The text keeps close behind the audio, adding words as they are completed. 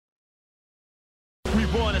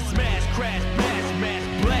crash, bash, mash,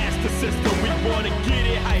 blast the system. We wanna get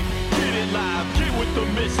it hype, get it live, get with the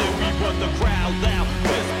mission. We want the crowd loud,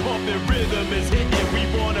 this pumping rhythm is hitting. We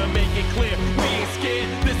wanna make it clear, we ain't scared.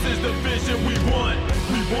 This is the vision we want,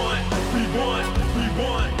 we want, we want, we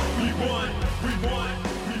want, we want, we want,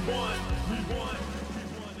 we want, we want.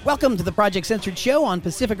 Welcome to the Project Censored show on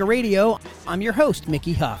Pacifica Radio. I'm your host,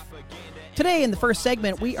 Mickey Huff. Today in the first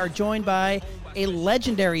segment, we are joined by a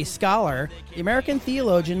legendary scholar, the American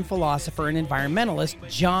theologian, philosopher, and environmentalist,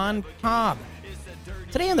 John Cobb.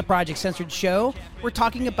 Today on the Project Censored show, we're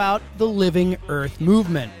talking about the Living Earth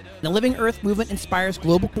movement. The Living Earth movement inspires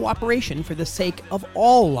global cooperation for the sake of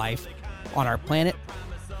all life on our planet.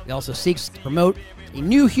 It also seeks to promote a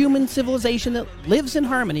new human civilization that lives in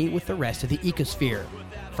harmony with the rest of the ecosphere.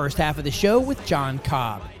 First half of the show with John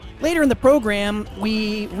Cobb. Later in the program,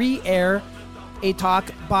 we re-air a talk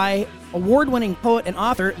by award-winning poet and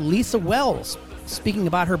author Lisa Wells, speaking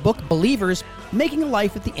about her book, Believers, Making a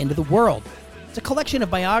Life at the End of the World. It's a collection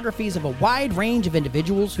of biographies of a wide range of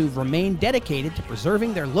individuals who've remained dedicated to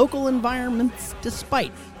preserving their local environments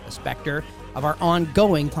despite the specter of our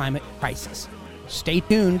ongoing climate crisis. Stay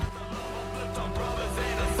tuned.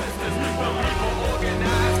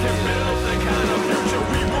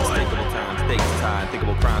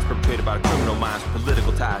 Unthinkable crimes perpetrated by criminal minds,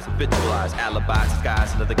 political ties, habitualized alibis,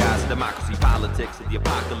 disguised in other guise of democracy, politics, and the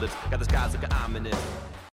apocalypse. Got the skies looking ominous.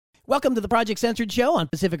 Welcome to the Project Censored show on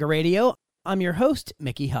Pacifica Radio. I'm your host,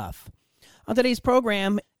 Mickey Huff. On today's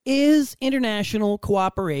program, is international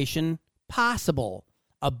cooperation possible?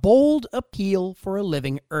 A bold appeal for a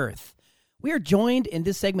living Earth. We are joined in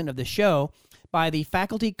this segment of the show by the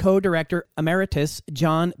faculty co-director emeritus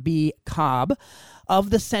John B. Cobb of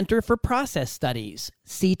the Center for Process Studies.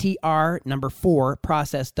 CTR number 4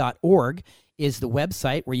 process.org is the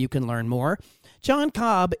website where you can learn more. John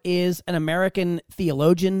Cobb is an American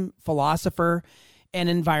theologian, philosopher, and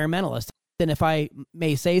environmentalist, and if I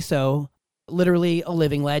may say so, literally a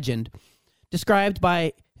living legend. Described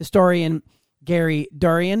by historian Gary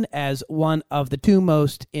Durian as one of the two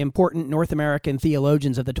most important North American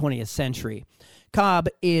theologians of the 20th century. Cobb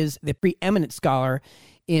is the preeminent scholar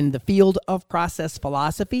in the field of process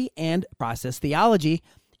philosophy and process theology,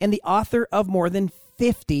 and the author of more than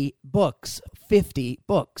 50 books. 50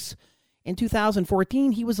 books. In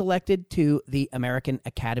 2014, he was elected to the American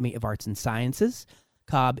Academy of Arts and Sciences.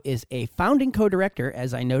 Cobb is a founding co-director,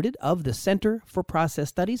 as I noted, of the Center for Process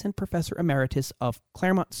Studies and professor emeritus of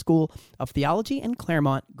Claremont School of Theology and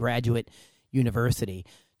Claremont Graduate University.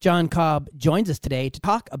 John Cobb joins us today to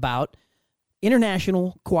talk about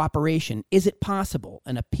international cooperation. Is it possible?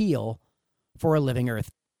 An appeal for a living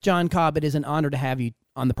Earth. John Cobb, it is an honor to have you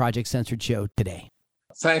on the Project Censored show today.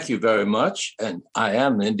 Thank you very much. And I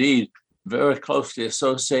am indeed very closely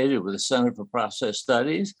associated with the Center for Process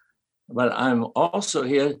Studies, but I'm also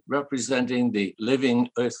here representing the Living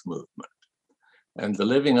Earth movement. And the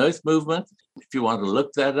Living Earth movement, if you want to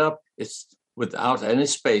look that up, it's without any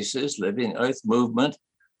spaces, Living Earth movement,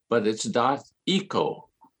 but it's .eco.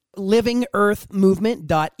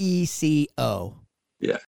 livingearthmovement.eco.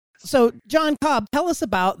 Yeah. So, John Cobb, tell us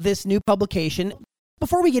about this new publication.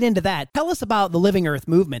 Before we get into that, tell us about the Living Earth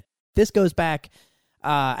movement. This goes back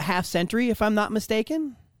a half century, if I'm not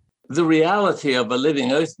mistaken. The reality of a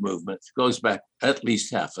Living Earth movement goes back at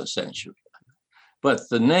least half a century. But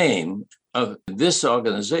the name of this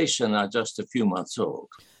organization are just a few months old.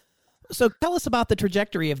 So tell us about the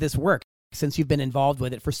trajectory of this work, since you've been involved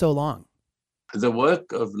with it for so long. The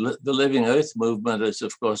work of the Living Earth movement is,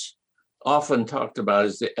 of course, often talked about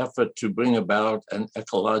as the effort to bring about an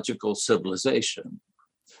ecological civilization,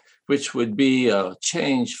 which would be a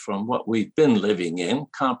change from what we've been living in,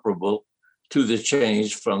 comparable to the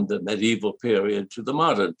change from the medieval period to the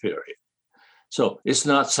modern period. So it's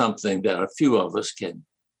not something that a few of us can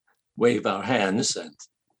wave our hands and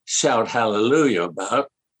shout hallelujah about,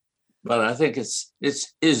 but I think it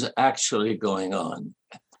is actually going on.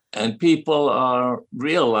 And people are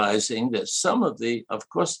realizing that of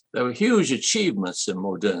course, there were huge achievements in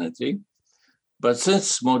modernity, but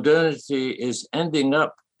since modernity is ending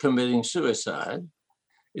up committing suicide,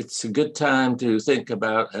 it's a good time to think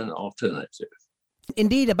about an alternative.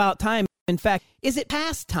 Indeed, about time. In fact, is it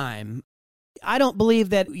past time? I don't believe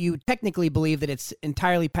that you technically believe that it's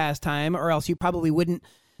entirely past time, or else you probably wouldn't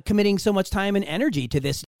committing so much time and energy to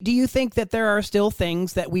this. Do you think that there are still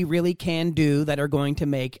things that we really can do that are going to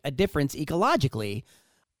make a difference ecologically?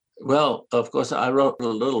 Well, of course, I wrote a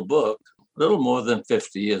little book a little more than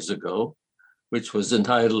 50 years ago, which was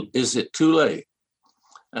entitled, Is It Too Late?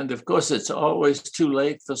 And of course, it's always too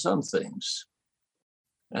late for some things.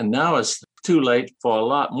 And now it's too late for a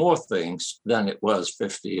lot more things than it was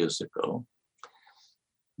 50 years ago.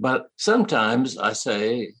 But sometimes I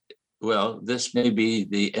say, well, this may be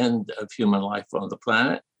the end of human life on the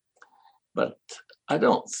planet, but I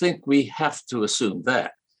don't think we have to assume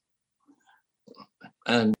that.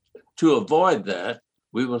 And to avoid that,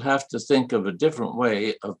 we will have to think of a different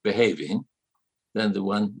way of behaving than the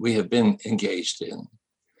one we have been engaged in.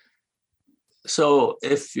 So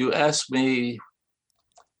if you ask me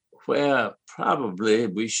where probably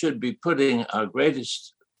we should be putting our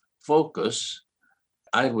greatest focus,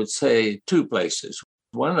 I would say two places.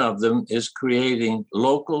 One of them is creating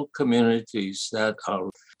local communities that are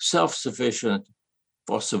self-sufficient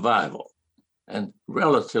for survival and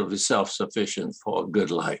relatively self-sufficient for a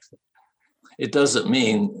good life. It doesn't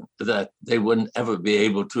mean that they wouldn't ever be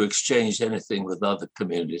able to exchange anything with other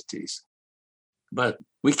communities. But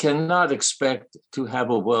we cannot expect to have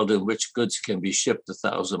a world in which goods can be shipped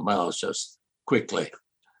 1,000 miles just quickly.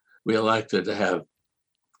 We are likely to have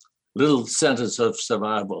little centers of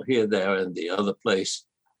survival here, there, and the other place.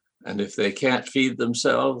 And if they can't feed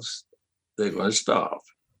themselves, they're going to starve.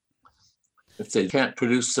 If they can't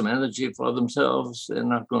produce some energy for themselves, they're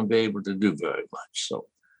not going to be able to do very much. So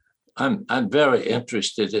I'm very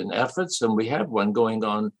interested in efforts, and we have one going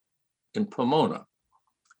on in Pomona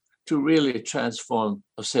to really transform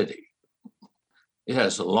a city. It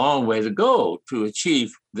has a long way to go to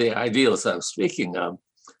achieve the ideals I'm speaking of,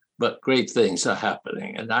 but great things are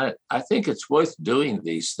happening. And I think it's worth doing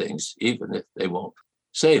these things, even if they won't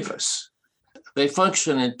save us. They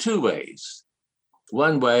function in two ways.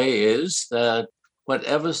 One way is that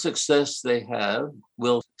whatever success they have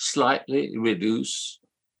will slightly reduce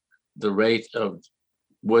the rate of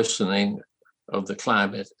worsening of the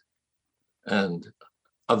climate and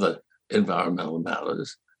other environmental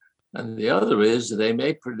matters. And the other is they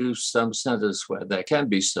may produce some centers where there can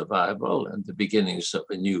be survival and the beginnings of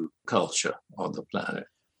a new culture on the planet.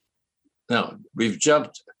 Now, we've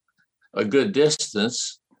jumped a good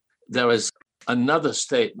distance. There is another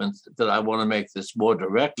statement that I want to make that's more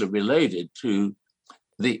directly related to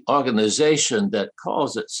the organization that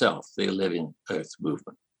calls itself the Living Earth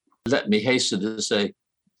Movement. Let me hasten to say,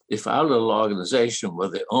 if our little organization were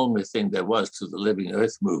the only thing there was to the Living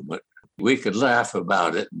Earth Movement, we could laugh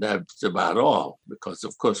about it. That's about all, because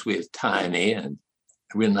of course we are tiny and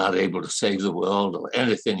we're not able to save the world or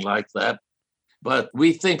anything like that. But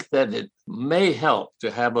we think that it may help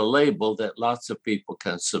to have a label that lots of people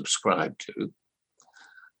can subscribe to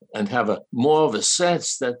and have more of a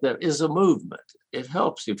sense that there is a movement. It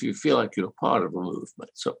helps if you feel like you're part of a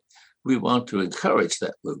movement. So we want to encourage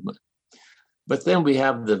that movement. But then we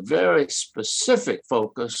have the very specific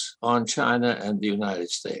focus on China and the United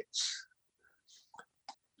States.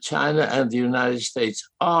 China and the United States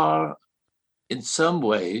are, in some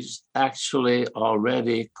ways, actually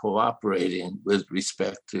already cooperating with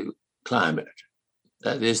respect to climate.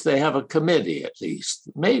 That is, they have a committee, at least,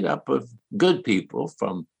 made up of good people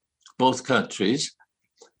from both countries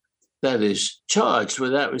that is charged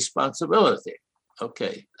with that responsibility.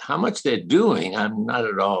 Okay, how much they're doing, I'm not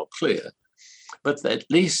at all clear. But at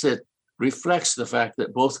least it reflects the fact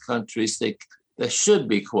that both countries think there should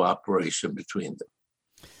be cooperation between them.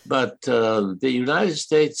 But the United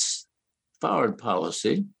States foreign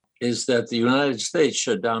policy is that the United States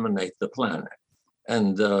should dominate the planet.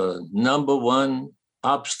 And the number one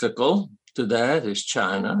obstacle to that is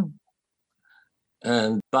China.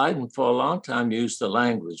 And Biden for a long time used the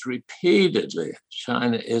language repeatedly,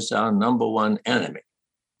 China is our number one enemy.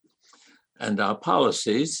 And our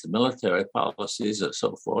policies, military policies and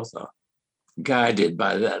so forth, are guided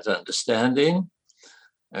by that understanding.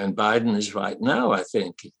 And Biden is right now, I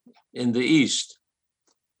think, in the East,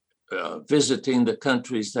 visiting the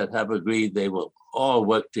countries that have agreed they will all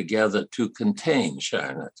work together to contain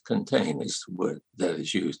China. Contain is the word that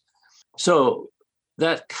is used. So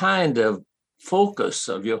that kind of focus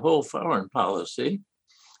of your whole foreign policy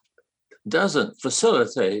doesn't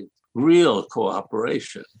facilitate real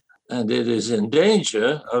cooperation. And it is in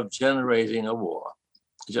danger of generating a war,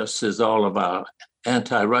 just as all of our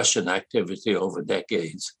anti-Russian activity over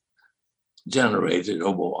decades generated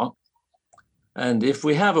a war. And if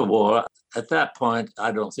we have a war, at that point,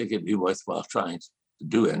 I don't think it'd be worthwhile trying to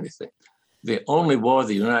do anything. The only war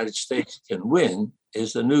the United States can win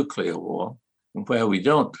is a nuclear war, where we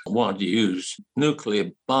don't want to use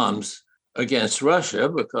nuclear bombs against Russia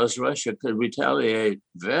because Russia could retaliate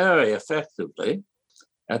very effectively.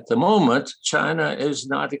 At the moment, China is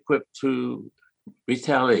not equipped to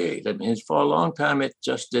retaliate. I mean, for a long time, it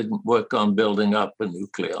just didn't work on building up a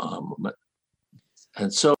nuclear armament.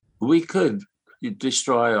 And so we could you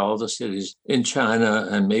destroy all the cities in China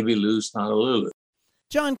and maybe lose Honolulu.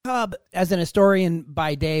 John Cobb, as an historian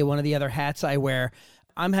by day, one of the other hats I wear,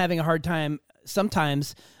 I'm having a hard time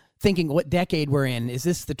sometimes thinking what decade we're in. Is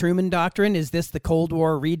this the Truman Doctrine? Is this the Cold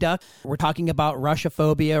War redux? We're talking about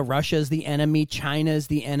Russia-phobia. Russia's the enemy. China's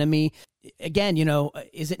the enemy. Again,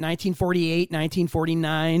 is it 1948,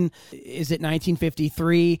 1949? Is it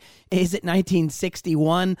 1953? Is it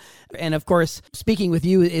 1961? And of course, speaking with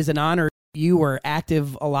you is an honor. You were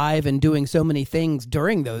active, alive, and doing so many things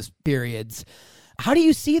during those periods. How do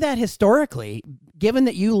you see that historically, given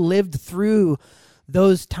that you lived through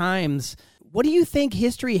those times? What do you think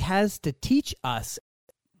history has to teach us?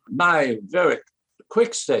 My very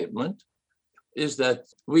quick statement is that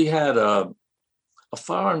we had a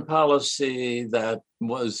foreign policy that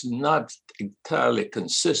was not entirely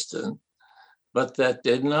consistent, but that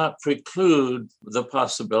did not preclude the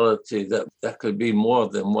possibility that there could be more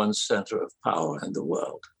than one center of power in the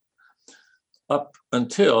world, up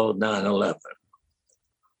until 9/11.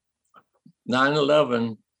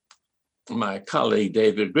 9/11, my colleague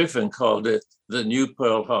David Griffin called it the new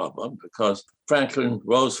Pearl Harbor because Franklin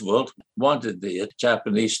Roosevelt wanted the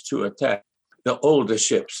Japanese to attack the older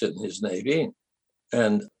ships in his navy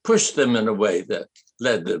and pushed them in a way that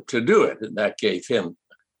led them to do it. And that gave him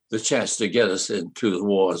the chance to get us into the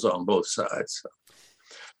wars on both sides.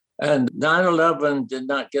 And 9/11 did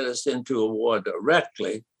not get us into a war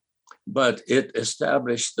directly, but it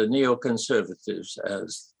established the neoconservatives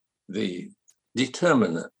as the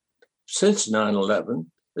determinant. Since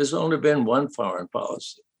 9/11, there's only been one foreign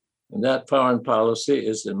policy. And that foreign policy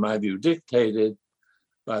is, in my view, dictated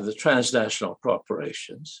by the transnational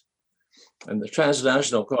corporations. And the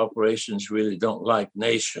transnational corporations really don't like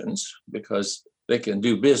nations because they can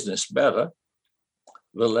do business better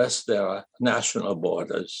the less there are national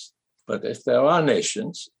borders. But if there are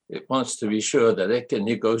nations, it wants to be sure that it can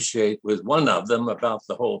negotiate with one of them about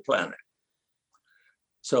the whole planet.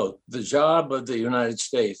 So the job of the United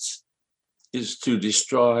States is to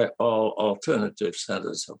destroy all alternative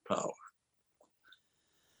centers of power.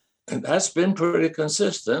 And that's been pretty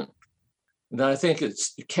consistent. And I think it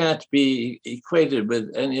can't be equated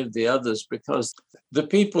with any of the others because the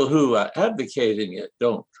people who are advocating it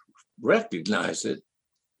don't recognize it.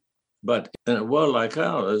 But in a world like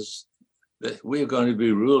ours, we're going to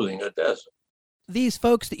be ruling a desert. These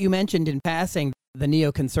folks that you mentioned in passing, the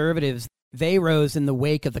neoconservatives, they rose in the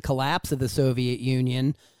wake of the collapse of the Soviet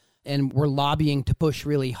Union and were lobbying to push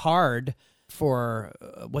really hard for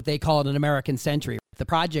what they called an American century, the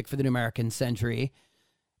project for the American century.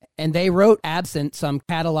 And they wrote, absent some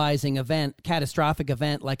catastrophic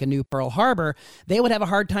event like a new Pearl Harbor, they would have a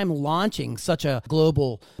hard time launching such a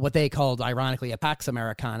global, what they called, ironically, a Pax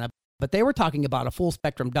Americana. But they were talking about a full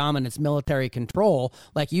spectrum dominance, military control,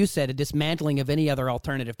 like you said, a dismantling of any other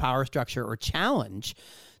alternative power structure or challenge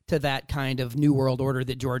to that kind of New World Order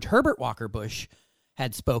that George Herbert Walker Bush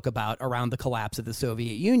had spoke about around the collapse of the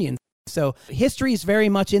Soviet Union. So history is very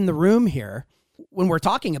much in the room here when we're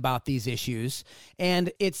talking about these issues.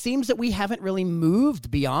 And it seems that we haven't really moved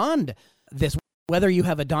beyond this, whether you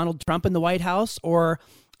have a Donald Trump in the White House or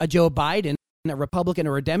a Joe Biden, a Republican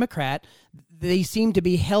or a Democrat, they seem to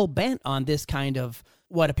be hell-bent on this kind of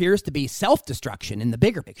what appears to be self-destruction in the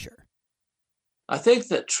bigger picture. I think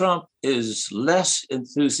that Trump is less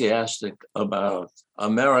enthusiastic about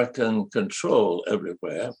American control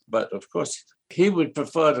everywhere, but of course, he would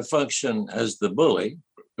prefer to function as the bully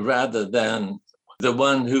rather than the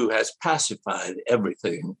one who has pacified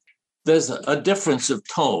everything. There's a difference of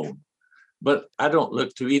tone, but I don't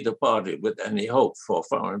look to either party with any hope for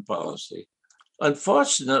foreign policy.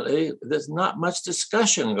 Unfortunately, there's not much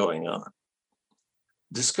discussion going on.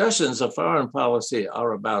 Discussions of foreign policy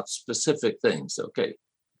are about specific things, okay?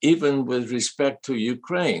 Even with respect to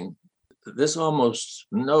Ukraine, there's almost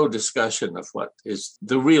no discussion of what is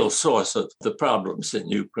the real source of the problems in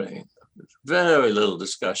Ukraine. Very little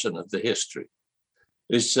discussion of the history.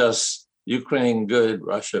 It's just Ukraine good,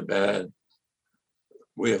 Russia bad.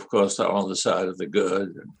 We, of course, are on the side of the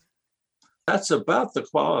good. That's about the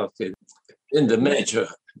quality in the major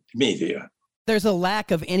media. There's a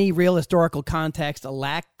lack of any real historical context, a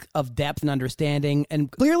lack of depth and understanding,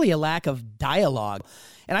 and clearly a lack of dialogue.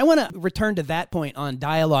 And I want to return to that point on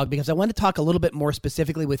dialogue because I want to talk a little bit more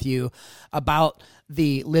specifically with you about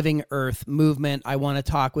the Living Earth movement. I want to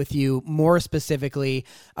talk with you more specifically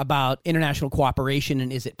about international cooperation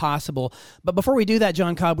and is it possible. But before we do that,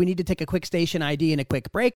 John Cobb, we need to take a quick station ID and a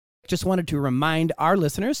quick break. Just wanted to remind our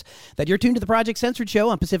listeners that you're tuned to the Project Censored Show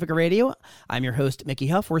on Pacifica Radio. I'm your host, Mickey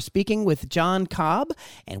Huff. We're speaking with John Cobb,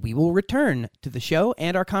 and we will return to the show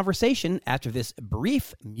and our conversation after this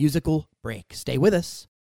brief musical break. Stay with us.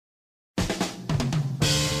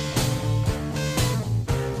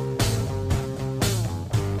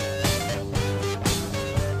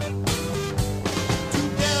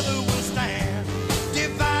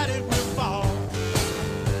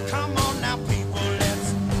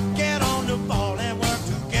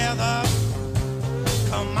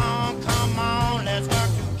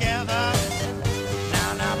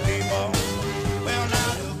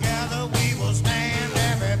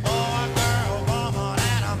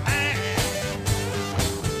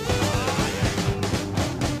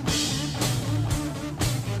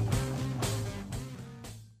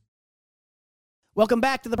 Welcome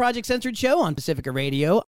back to the Project Censored Show on Pacifica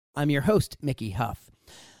Radio. I'm your host, Mickey Huff.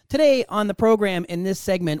 Today on the program, in this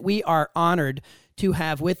segment, we are honored to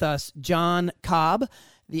have with us John Cobb,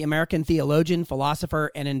 the American theologian,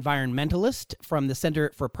 philosopher, and environmentalist from the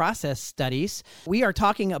Center for Process Studies. We are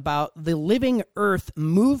talking about the Living Earth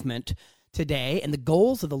movement today and the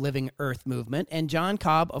goals of the Living Earth movement. And John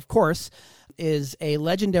Cobb, of course, is a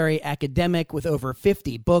legendary academic with over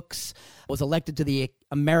 50 books, was elected to the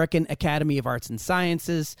American Academy of Arts and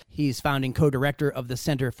Sciences. He's founding co-director of the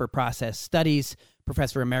Center for Process Studies,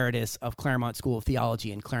 professor emeritus of Claremont School of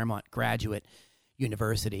Theology and Claremont Graduate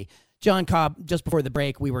University. John Cobb, just before the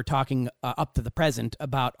break, we were talking up to the present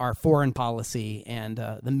about our foreign policy and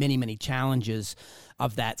the many, many challenges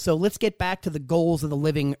of that. So let's get back to the goals of the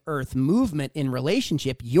Living Earth movement in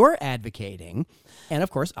relationship. You're advocating, and of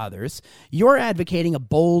course others, you're advocating a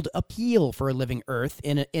bold appeal for a living Earth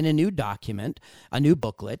in a new document, a new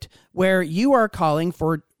booklet, where you are calling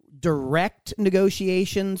for direct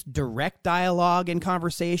negotiations, direct dialogue and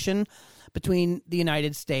conversation between the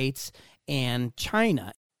United States and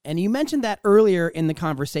China. And you mentioned that earlier in the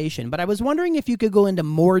conversation, but I was wondering if you could go into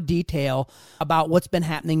more detail about what's been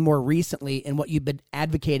happening more recently and what you've been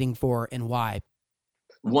advocating for and why.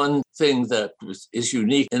 One thing that is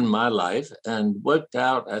unique in my life and worked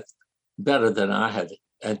out better than I had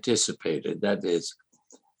anticipated, that is,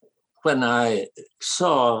 when I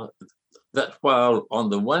saw that while on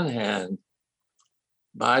the one hand,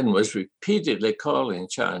 Biden was repeatedly calling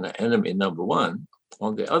China enemy number one,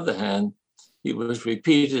 on the other hand, he was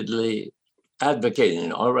repeatedly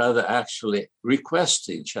advocating, or rather actually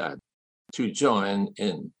requesting China to join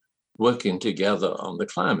in working together on the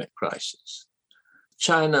climate crisis.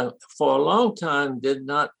 China, for a long time, did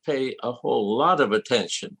not pay a whole lot of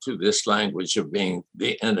attention to this language of being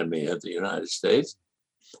the enemy of the United States.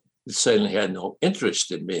 It certainly had no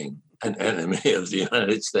interest in being an enemy of the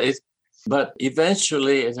United States, but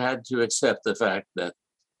eventually it had to accept the fact that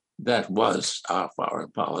that was our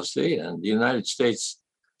foreign policy, and the United States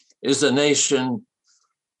is a nation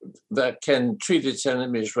that can treat its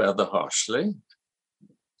enemies rather harshly.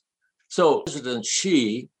 So President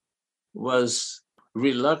Xi was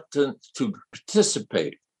reluctant to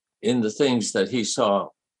participate in the things that he saw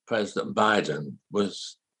President Biden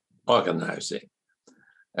was organizing.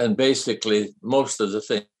 And basically, most of the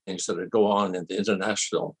things that go on in the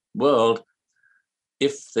international world,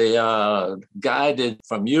 if they are guided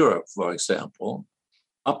from Europe, for example,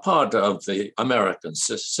 are part of the American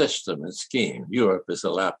system and scheme. Europe is a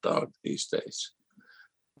lapdog these days.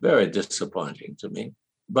 Very disappointing to me.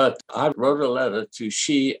 But I wrote a letter to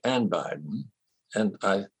Xi and Biden, and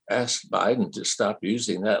I asked Biden to stop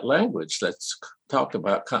using that language. Let's talk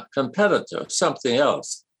about competitor, something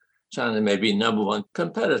else. China may be number one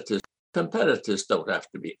competitors. Competitors don't have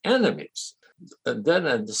to be enemies. And then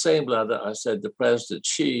in the same letter, I said to President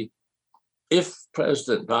Xi, if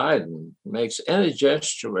President Biden makes any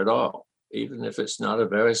gesture at all, even if it's not a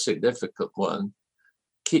very significant one,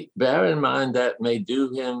 bear in mind that may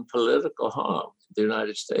do him political harm in the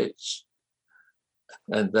United States.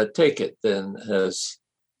 And that take it then as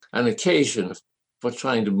an occasion for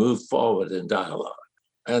trying to move forward in dialogue.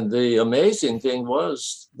 And the amazing thing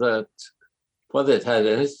was that whether it had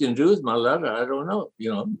anything to do with my letter, I don't know.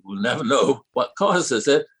 We'll never know what causes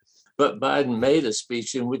it. But Biden made a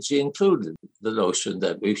speech in which he included the notion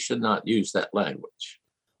that we should not use that language.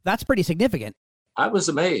 That's pretty significant. I was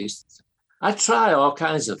amazed. I try all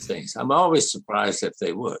kinds of things. I'm always surprised if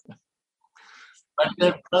they would. But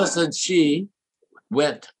then President Xi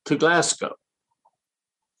went to Glasgow.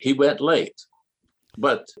 He went late.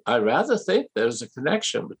 But I rather think there's a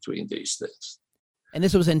connection between these things. And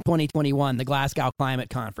this was in 2021, the Glasgow Climate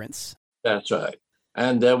Conference. That's right.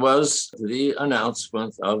 And there was the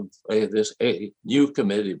announcement of a new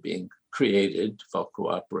committee being created for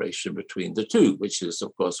cooperation between the two, which is,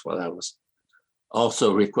 of course, what I was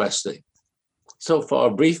also requesting. So for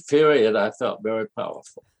a brief period, I felt very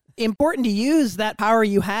powerful. Important to use that power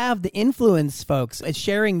you have to influence folks, and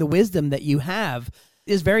sharing the wisdom that you have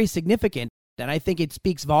is very significant. And I think it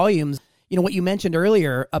speaks volumes. You know, what you mentioned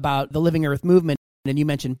earlier about the Living Earth movement, and you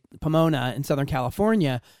mentioned Pomona in Southern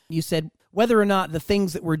California, you said whether or not the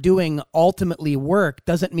things that we're doing ultimately work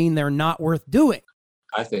doesn't mean they're not worth doing.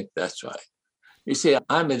 I think that's right. You see,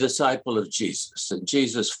 I'm a disciple of Jesus, and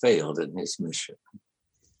Jesus failed in his mission.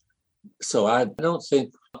 So I don't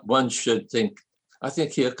think one should think, I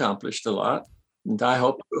think he accomplished a lot, and I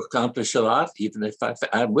hope to accomplish a lot, even if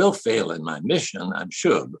I will fail in my mission, I'm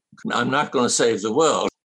sure. I'm not going to save the world.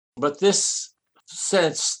 But this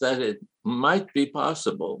sense that it might be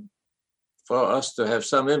possible for us to have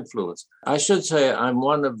some influence. I should say I'm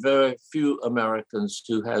one of very few Americans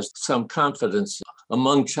who has some confidence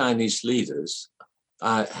among Chinese leaders.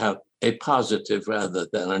 I have a positive rather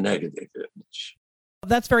than a negative image.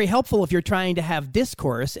 That's very helpful if you're trying to have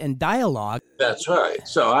discourse and dialogue. That's right.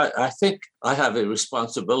 So I think I have a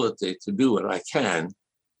responsibility to do what I can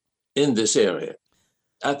in this area.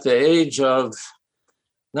 At the age of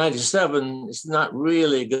 97, it's not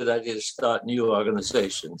really a good idea to start new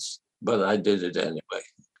organizations, but I did it anyway.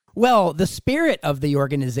 Well, the spirit of the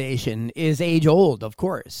organization is age old, of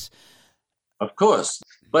course. Of course.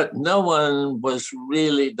 But no one was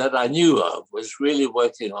really, that I knew of, was really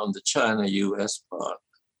working on the China-US part.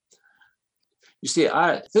 You see,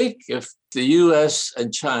 I think if the US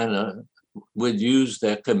and China would use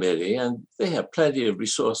their committee, and they have plenty of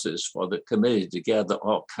resources for the committee to gather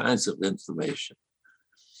all kinds of information,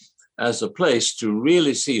 as a place to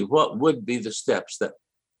really see what would be the steps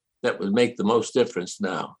that would make the most difference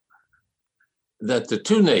now, that the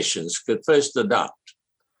two nations could first adopt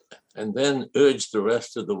and then urge the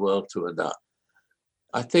rest of the world to adopt.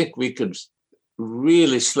 I think we could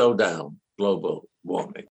really slow down global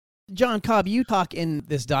warming. John Cobb, you talk in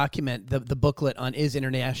this document, the booklet on Is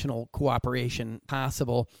International Cooperation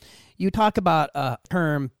Possible? You talk about a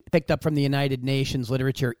term picked up from the United Nations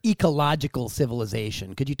literature, ecological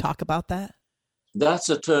civilization. Could you talk about that? That's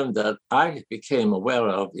a term that I became aware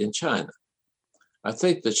of in China. I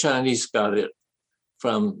think the Chinese got it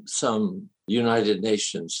from some United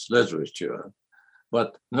Nations literature,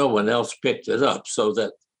 but no one else picked it up, so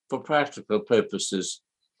that for practical purposes,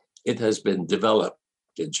 it has been developed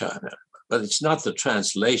in China. But it's not the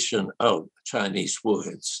translation of Chinese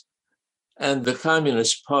words. And the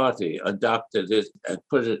Communist Party adopted it and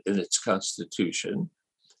put it in its constitution.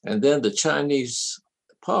 And then the Chinese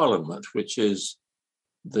Parliament, which is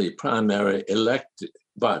the primary elected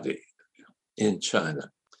body in China,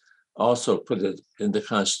 also put it in the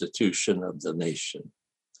constitution of the nation.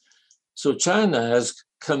 So China has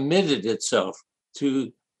committed itself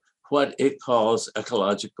to what it calls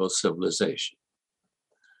ecological civilization.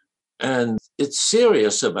 And it's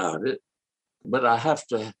serious about it, but I have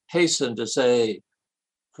to hasten to say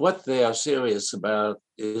what they are serious about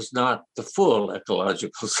is not the full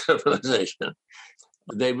ecological civilization.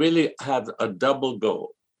 They really have a double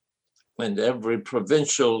goal. And every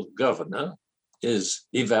provincial governor is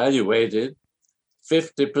evaluated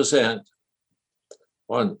 50%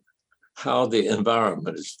 on how the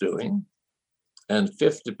environment is doing and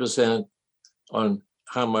 50% on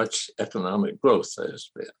how much economic growth there has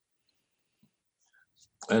been.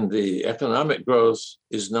 And the economic growth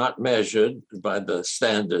is not measured by the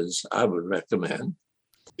standards I would recommend.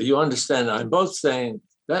 You understand, I'm both saying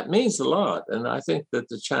that means a lot. And I think that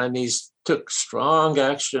the Chinese took strong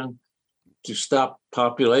action to stop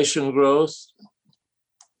population growth.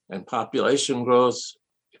 And population growth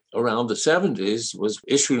around the 70s was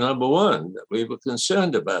issue number one that we were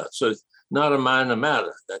concerned about. So it's not a minor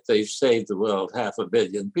matter that they've saved the world 500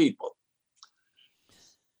 million people.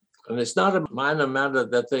 And it's not a minor matter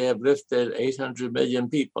that they have lifted 800 million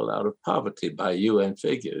people out of poverty by UN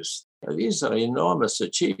figures. These are enormous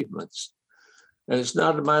achievements. And it's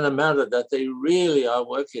not a minor matter that they really are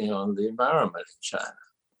working on the environment in China.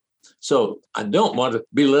 So I don't want to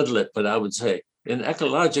belittle it, but I would say in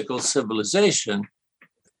ecological civilization,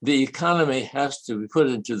 the economy has to be put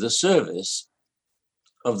into the service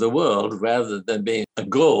of the world rather than being a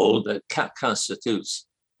goal that constitutes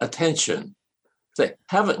attention. They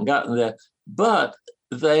haven't gotten there, but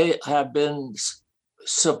they have been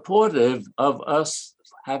supportive of us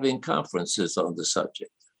having conferences on the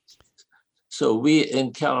subject. So we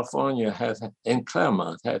in California in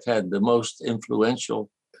Claremont, have had the most influential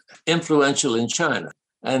in China.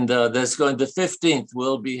 And the 15th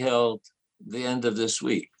will be held the end of this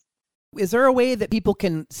week. Is there a way that people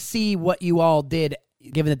can see what you all did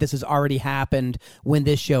given that this has already happened when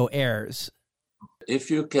this show airs?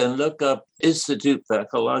 If you can look up Institute for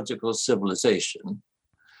Ecological Civilization,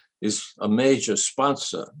 is a major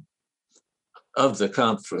sponsor of the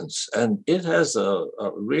conference, and it has a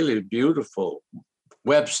really beautiful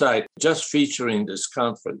website just featuring this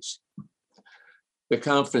conference. The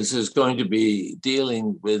conference is going to be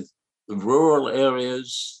dealing with rural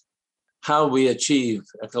areas, how we achieve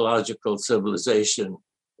ecological civilization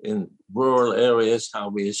in rural areas, how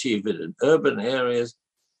we achieve it in urban areas.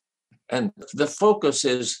 And the focus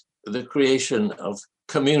is the creation of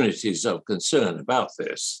communities of concern about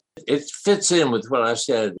this. It fits in with what I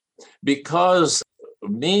said, because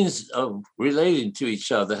means of relating to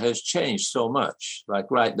each other has changed so much,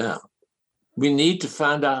 like right now. We need to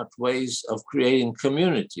find out ways of creating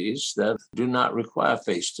communities that do not require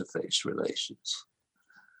face-to-face relations.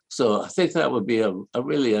 So I think that would be a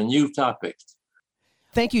really new topic.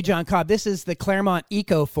 Thank you, John Cobb. This is the Claremont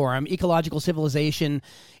Eco Forum, Ecological Civilization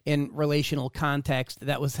in Relational Context,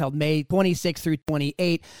 that was held May 26 through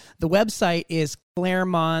 28. The website is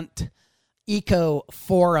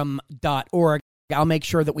ClaremontEcoForum.org. I'll make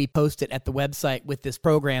sure that we post it at the website with this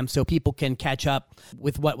program so people can catch up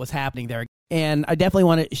with what was happening there. And I definitely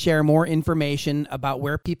want to share more information about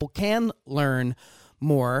where people can learn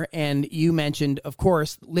more. And you mentioned, of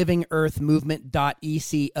course,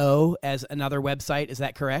 livingearthmovement.eco as another website. Is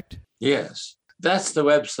that correct? Yes, that's the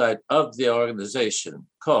website of the organization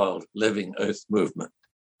called Living Earth Movement.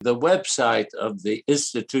 The website of the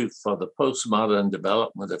Institute for the Postmodern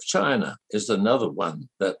Development of China is another one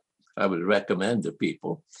that I would recommend to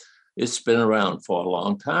people. It's been around for a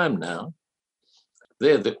long time now.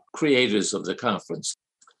 They're the creators of the conference.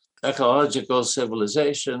 Ecological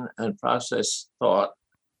civilization and process thought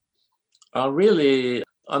are really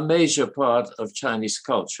a major part of Chinese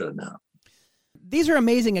culture now. These are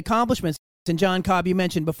amazing accomplishments. And John Cobb, you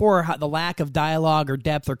mentioned before how the lack of dialogue or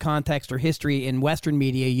depth or context or history in Western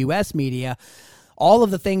media, U.S. media, all of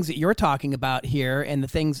the things that you're talking about here and the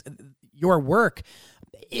things, your work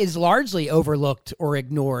is largely overlooked or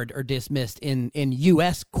ignored or dismissed in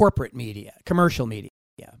U.S. corporate media, commercial media.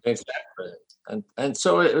 Exactly. And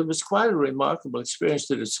so it was quite a remarkable experience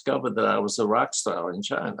to discover that I was a rock star in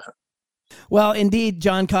China. Well, indeed,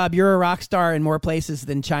 John Cobb, you're a rock star in more places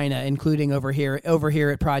than China, including over here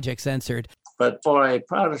at Project Censored. But for a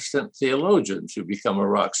Protestant theologian to become a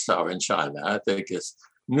rock star in China, I think it's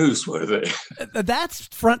newsworthy. That's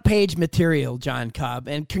front page material, John Cobb,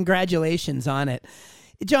 and congratulations on it.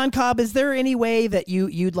 John Cobb, is there any way that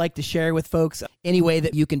you'd like to share with folks, any way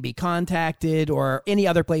that you can be contacted, or any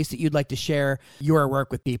other place that you'd like to share your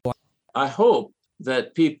work with people? I hope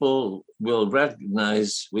that people will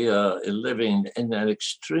recognize we are living in an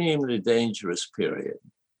extremely dangerous period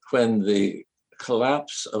when the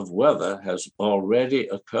collapse of weather has already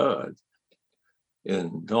occurred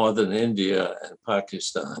in northern India and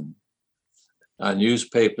Pakistan. Our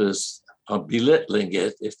newspapers are belittling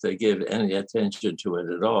it if they give any attention to it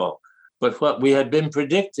at all. But what we had been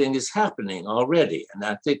predicting is happening already. And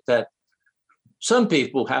I think that some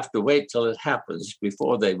people have to wait till it happens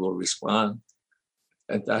before they will respond.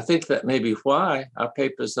 And I think that may be why our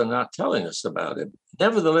papers are not telling us about it.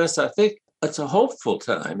 Nevertheless, I think it's a hopeful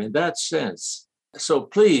time in that sense. So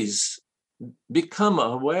please become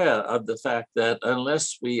aware of the fact that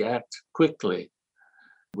unless we act quickly,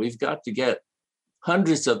 we've got to get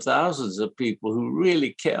hundreds of thousands of people who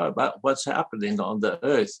really care about what's happening on the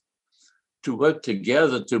earth to work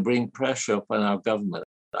together to bring pressure upon our government.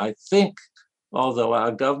 I think, although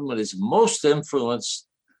our government is most influenced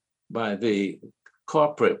by the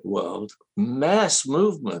corporate world, mass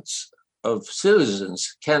movements of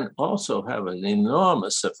citizens can also have an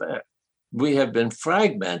enormous effect. We have been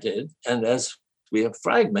fragmented, and as we are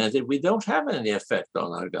fragmented, we don't have any effect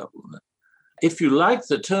on our government. If you like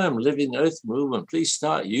the term Living Earth Movement, please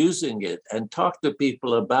start using it and talk to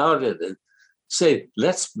people about it and say,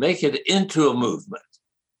 let's make it into a movement.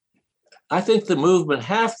 I think the movement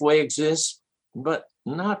halfway exists, but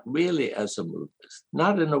not really as a movement,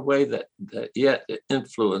 not in a way that yet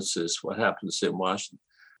influences what happens in Washington.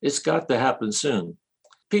 It's got to happen soon.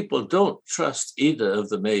 People don't trust either of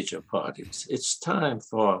the major parties. It's time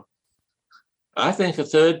for, I think, a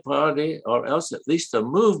third party, or else at least a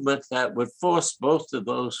movement that would force both of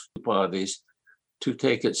those parties to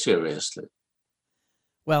take it seriously.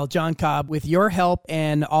 Well, John Cobb, with your help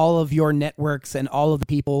and all of your networks and all of the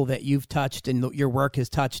people that you've touched and your work has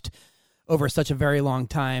touched over such a very long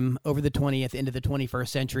time, over the 20th into the 21st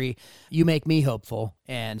century. You make me hopeful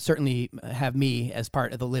and certainly have me as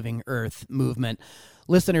part of the Living Earth movement.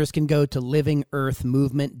 Listeners can go to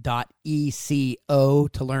livingearthmovement.eco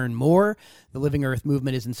to learn more. The Living Earth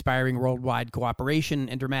movement is inspiring worldwide cooperation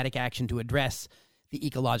and dramatic action to address the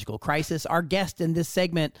ecological crisis. Our guest in this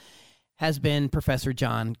segment has been Professor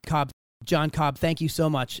John Cobb. John Cobb, thank you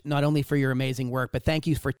so much, not only for your amazing work, but thank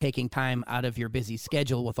you for taking time out of your busy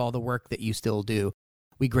schedule with all the work that you still do.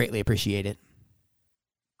 We greatly appreciate it.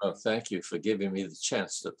 Well, thank you for giving me the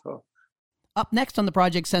chance to talk. Up next on the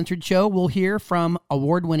Project Censored show, we'll hear from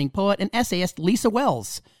award-winning poet and essayist Lisa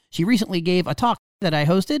Wells. She recently gave a talk that I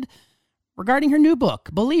hosted regarding her new book,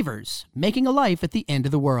 Believers, Making a Life at the End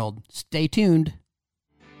of the World. Stay tuned.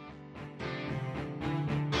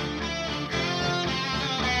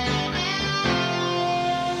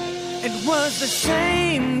 It was the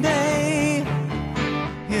same day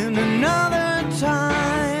in another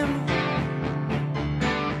time.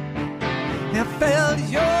 I felt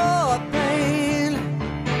your pain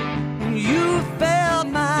and you felt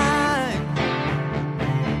mine.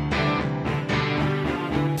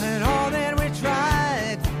 And all that we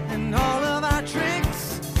tried and all of our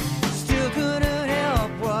tricks still couldn't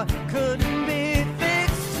help what couldn't be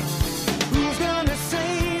fixed. Who's gonna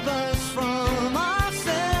save us from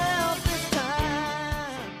ourselves this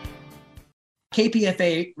time?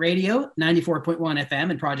 KPFA Radio, 94.1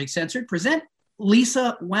 FM and Project Censored present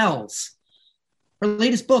Lisa Wells. Her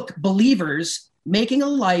latest book, Believers, Making a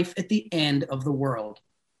Life at the End of the World.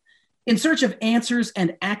 In search of answers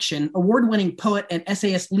and action, award-winning poet and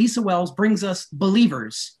essayist Lisa Wells brings us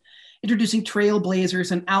Believers, introducing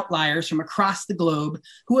trailblazers and outliers from across the globe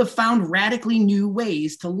who have found radically new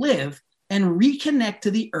ways to live and reconnect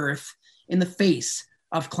to the earth in the face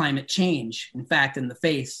of climate change. In fact, in the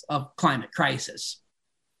face of climate crisis.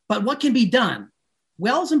 But what can be done?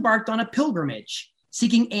 Wells embarked on a pilgrimage,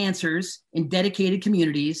 seeking answers in dedicated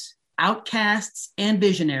communities, outcasts, and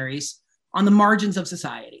visionaries on the margins of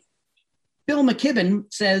society. Bill McKibben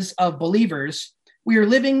says of Believers, we are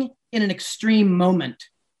living in an extreme moment,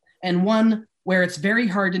 and one where it's very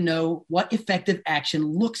hard to know what effective action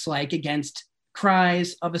looks like against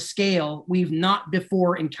cries of a scale we've not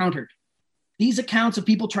before encountered. These accounts of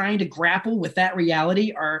people trying to grapple with that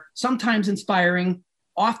reality are sometimes inspiring,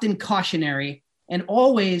 often cautionary, and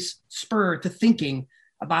always spur to thinking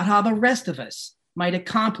about how the rest of us might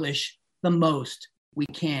accomplish the most we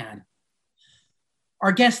can.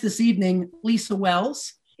 Our guest this evening, Lisa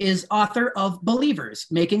Wells, is author of Believers,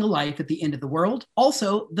 Making a Life at the End of the World,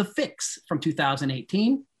 also The Fix from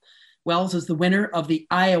 2018. Wells is the winner of the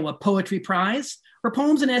Iowa Poetry Prize. Her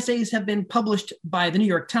poems and essays have been published by the New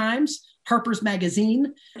York Times, Harper's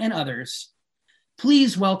Magazine, and others.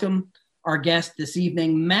 Please welcome our guest this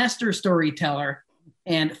evening, master storyteller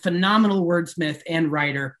and phenomenal wordsmith and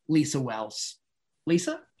writer, Lisa Wells.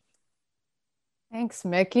 Lisa? Thanks,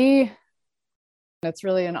 Mickey. It's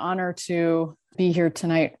really an honor to be here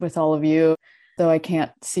tonight with all of you. Though I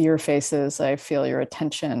can't see your faces, I feel your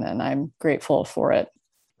attention and I'm grateful for it.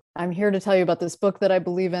 I'm here to tell you about this book that I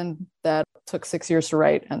believe in that took 6 years to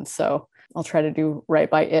write. And so I'll try to do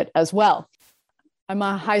right by it as well. I'm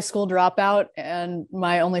a high school dropout and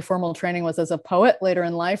my only formal training was as a poet later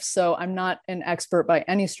in life. So I'm not an expert by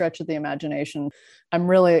any stretch of the imagination. I'm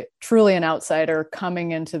really, truly an outsider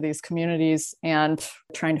coming into these communities and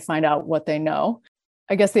trying to find out what they know.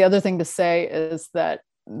 I guess the other thing to say is that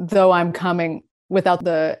though I'm coming without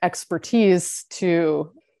the expertise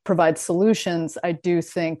to provide solutions, I do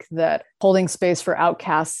think that holding space for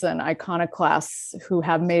outcasts and iconoclasts who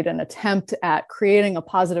have made an attempt at creating a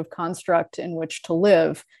positive construct in which to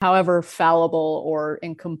live, however fallible or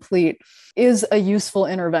incomplete, is a useful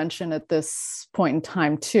intervention at this point in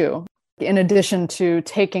time too. In addition to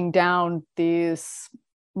taking down these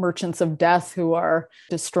merchants of death who are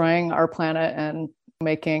destroying our planet and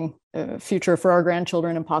making a future for our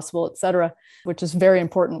grandchildren impossible, et cetera, which is very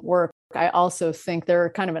important work. I also think they're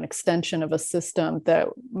kind of an extension of a system that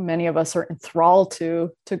many of us are enthralled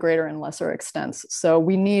to greater and lesser extents. So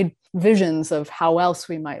we need visions of how else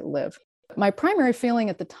we might live. My primary feeling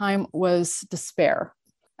at the time was despair.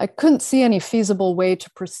 I couldn't see any feasible way to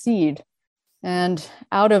proceed. And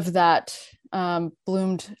out of that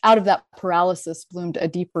paralysis bloomed a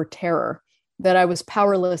deeper terror that I was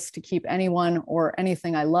powerless to keep anyone or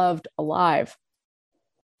anything I loved alive.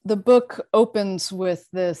 The book opens with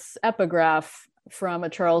this epigraph from a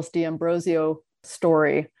Charles D'Ambrosio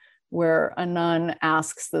story where a nun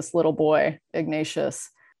asks this little boy, Ignatius,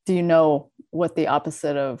 do you know what the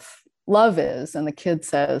opposite of love is? And the kid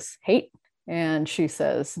says, hate. And she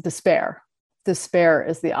says, despair. despair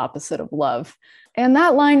is the opposite of love. And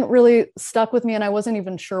that line really stuck with me. And I wasn't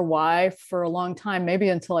even sure why for a long time, maybe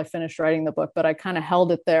until I finished writing the book, but I kind of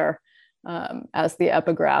held it there as the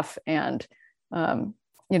epigraph. And,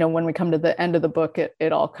 when we come to the end of the book,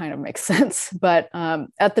 it all kind of makes sense. But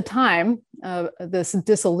at the time, this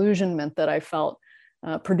disillusionment that I felt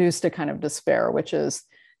produced a kind of despair, which is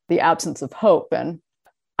the absence of hope. And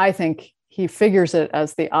I think he figures it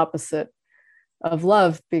as the opposite of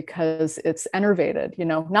love because it's enervated,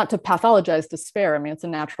 not to pathologize despair. I mean, it's a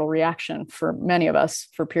natural reaction for many of us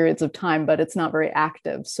for periods of time, but it's not very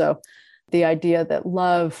active. So the idea that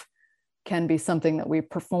love can be something that we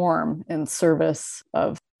perform in service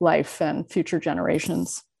of life and future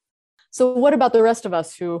generations. So what about the rest of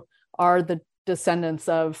us who are the descendants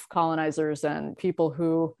of colonizers and people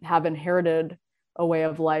who have inherited a way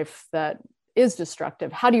of life that is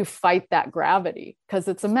destructive? How do you fight that gravity? Because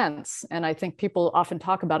it's immense. And I think people often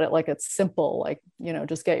talk about it like it's simple, like,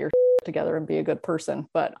 just get your together and be a good person.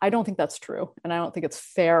 But I don't think that's true. And I don't think it's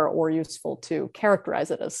fair or useful to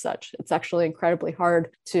characterize it as such. It's actually incredibly hard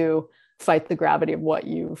to fight the gravity of what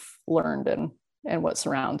you've learned and what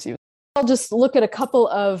surrounds you. I'll just look at a couple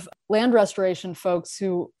of land restoration folks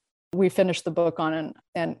who we finished the book on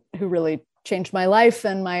and who really changed my life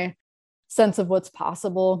and my sense of what's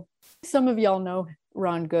possible. Some of y'all know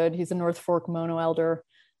Ron Good. He's a North Fork Mono elder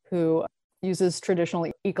who uses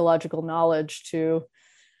traditional ecological knowledge to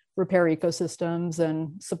repair ecosystems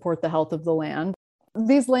and support the health of the land.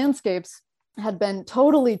 These landscapes had been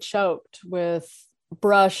totally choked with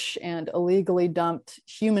brush and illegally dumped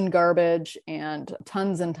human garbage and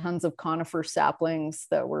tons of conifer saplings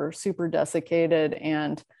that were super desiccated.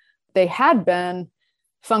 And they had been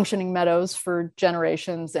functioning meadows for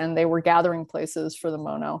generations, and they were gathering places for the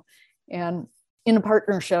mono. And in a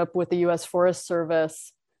partnership with the U.S. Forest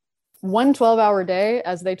Service, one 12-hour day,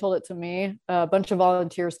 as they told it to me, a bunch of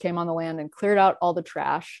volunteers came on the land and cleared out all the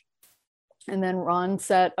trash. And then Ron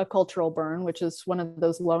set a cultural burn, which is one of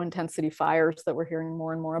those low intensity fires that we're hearing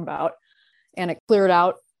more and more about. And it cleared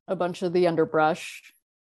out a bunch of the underbrush.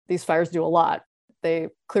 These fires do a lot. They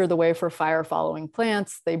clear the way for fire following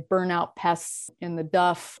plants. They burn out pests in the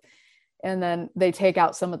duff. And then they take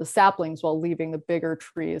out some of the saplings while leaving the bigger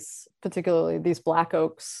trees, particularly these black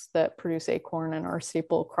oaks that produce acorn and our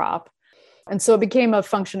staple crop. And so it became a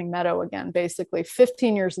functioning meadow again. Basically,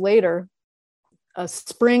 15 years later, a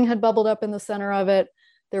spring had bubbled up in the center of it.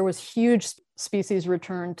 There was huge species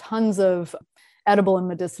return, tons of edible and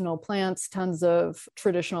medicinal plants, tons of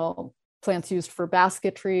traditional plants used for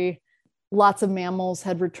basketry. Lots of mammals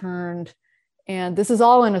had returned. And this is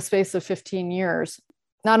all in a space of 15 years.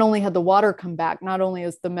 Not only had the water come back, not only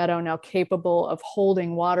is the meadow now capable of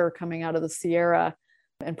holding water coming out of the Sierra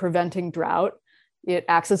and preventing drought, it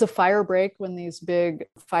acts as a fire break when these big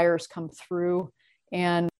fires come through.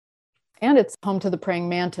 And it's home to the praying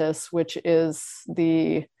mantis, which is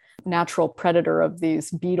the natural predator of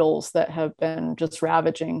these beetles that have been just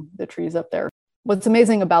ravaging the trees up there. What's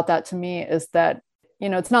amazing about that to me is that,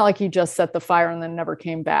 it's not like he just set the fire and then never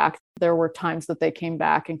came back. There were times that they came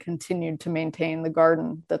back and continued to maintain the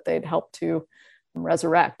garden that they'd helped to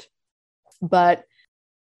resurrect. But,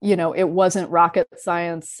 it wasn't rocket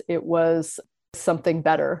science. It was something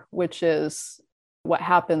better, which is what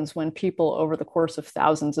happens when people over the course of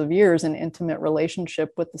thousands of years in intimate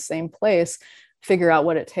relationship with the same place figure out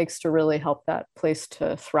what it takes to really help that place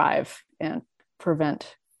to thrive and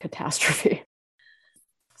prevent catastrophe.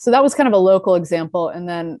 So that was kind of a local example. And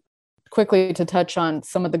then quickly to touch on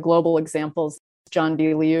some of the global examples, John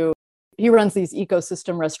D. Liu, he runs these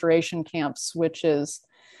ecosystem restoration camps, which is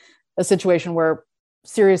a situation where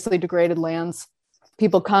seriously degraded lands,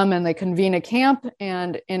 people come and they convene a camp,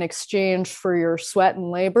 and in exchange for your sweat and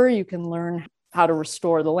labor, you can learn how to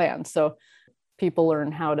restore the land. So people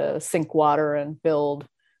learn how to sink water and build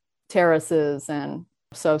terraces and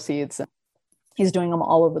sow seeds. He's doing them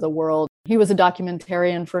all over the world. He was a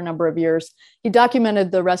documentarian for a number of years. He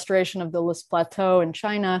documented the restoration of the Lis Plateau in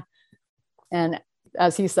China. And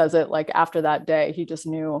as he says it, like after that day, he just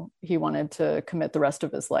knew he wanted to commit the rest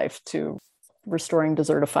of his life to restoring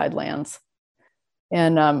desertified lands.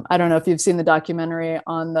 And I don't know if you've seen the documentary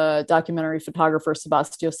on the documentary photographer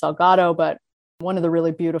Sebastião Salgado, but one of the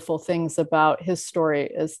really beautiful things about his story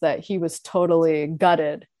is that he was totally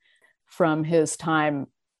gutted from his time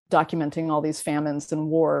documenting all these famines and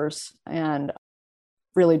wars and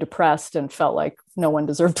really depressed and felt like no one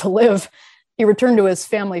deserved to live. He returned to his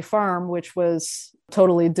family farm, which was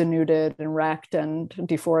totally denuded and wrecked and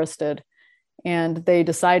deforested. And they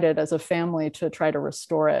decided as a family to try to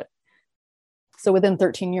restore it. So within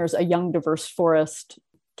 13 years, a young diverse forest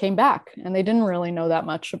came back, and they didn't really know that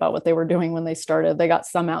much about what they were doing when they started. They got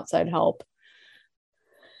some outside help.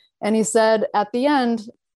 And he said at the end,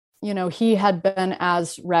 he had been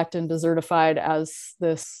as wrecked and desertified as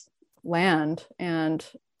this land. And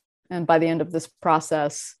by the end of this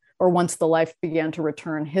process, or once the life began to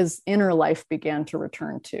return, his inner life began to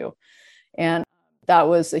return too. And that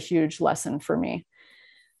was a huge lesson for me,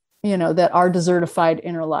 that our desertified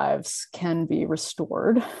inner lives can be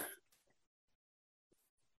restored.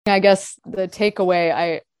 I guess the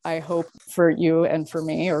takeaway I hope for you and for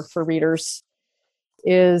me, or for readers,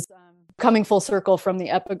 is coming full circle from the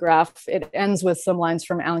epigraph. It ends with some lines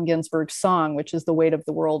from Allen Ginsberg's song, which is "The weight of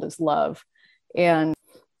the world is love." And,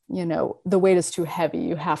 the weight is too heavy.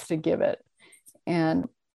 You have to give it. And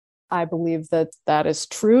I believe that is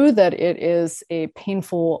true, that it is a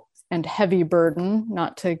painful and heavy burden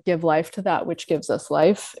not to give life to that which gives us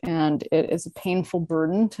life. And it is a painful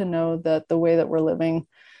burden to know that the way that we're living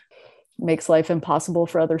makes life impossible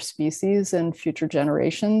for other species and future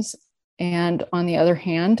generations. And on the other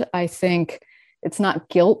hand, I think it's not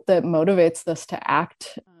guilt that motivates us to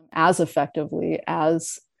act as effectively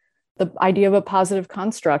as the idea of a positive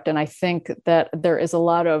construct. And I think that there is a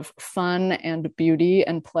lot of fun and beauty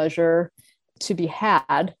and pleasure to be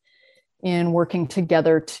had in working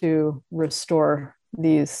together to restore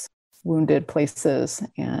these wounded places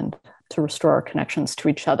and to restore our connections to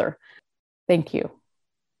each other. Thank you.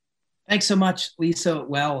 Thanks so much, Lisa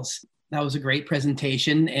Wells. That was a great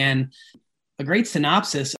presentation and a great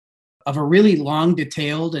synopsis of a really long,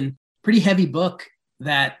 detailed, and pretty heavy book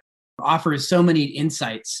that offers so many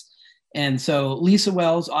insights. And so Lisa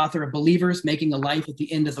Wells, author of Believers, Making a Life at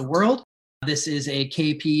the End of the World. This is a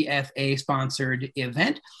KPFA sponsored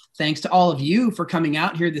event. Thanks to all of you for coming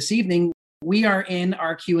out here this evening. We are in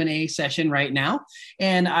our Q&A session right now,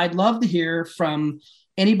 and I'd love to hear from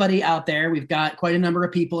anybody out there. We've got quite a number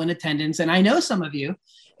of people in attendance, and I know some of you,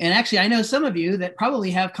 and actually I know some of you that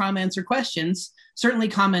probably have comments or questions, certainly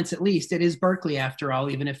comments at least. It is Berkeley after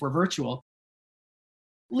all, even if we're virtual.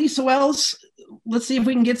 Lisa Wells, let's see if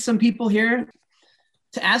we can get some people here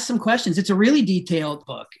to ask some questions. It's a really detailed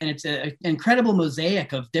book, and it's an incredible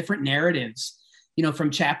mosaic of different narratives,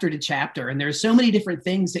 from chapter to chapter. And there's so many different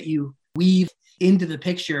things that you weave into the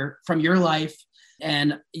picture from your life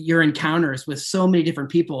and your encounters with so many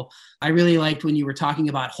different people. I really liked when you were talking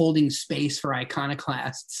about holding space for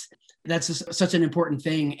iconoclasts. That's such an important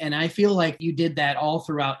thing. And I feel like you did that all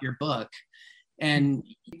throughout your book, and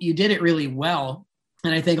you did it really well.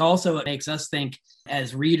 And I think also it makes us think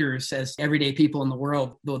as readers, as everyday people in the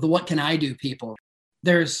world, the what can I do people.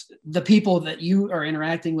 There's the people that you are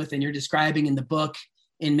interacting with and you're describing in the book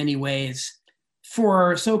in many ways.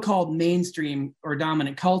 For so-called mainstream or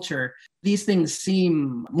dominant culture, these things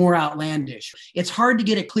seem more outlandish. It's hard to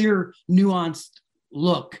get a clear, nuanced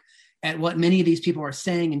look at what many of these people are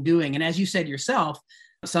saying and doing. And as you said yourself,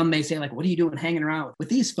 some may say, like, what are you doing hanging around with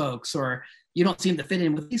these folks? Or you don't seem to fit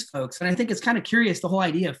in with these folks. And I think it's kind of curious, the whole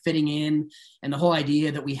idea of fitting in and the whole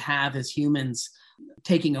idea that we have as humans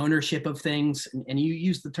taking ownership of things. And you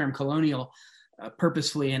use the term colonial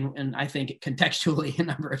purposefully, and I think contextually a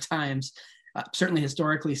number of times, certainly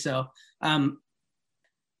historically so.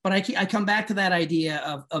 But I come back to that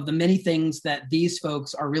idea of the many things that these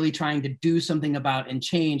folks are really trying to do something about and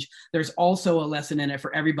change. There's also a lesson in it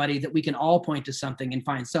for everybody that we can all point to something and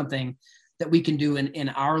find something that we can do in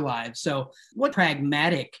our lives. So what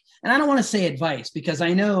pragmatic, and I don't want to say advice, because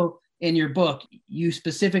I know in your book, you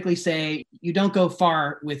specifically say you don't go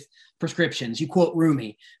far with prescriptions. You quote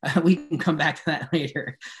Rumi. We can come back to that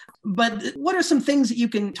later. But what are some things that you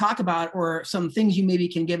can talk about, or some things you maybe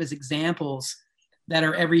can give as examples that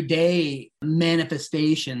are everyday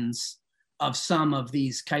manifestations of some of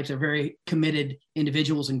these types of very committed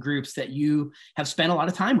individuals and groups that you have spent a lot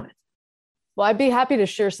of time with? Well, I'd be happy to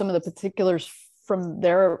share some of the particulars from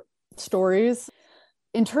their stories.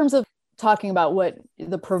 In terms of talking about what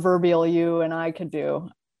the proverbial you and I could do,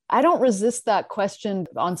 I don't resist that question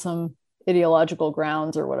on some ideological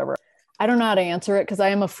grounds or whatever. I don't know how to answer it because I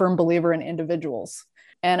am a firm believer in individuals.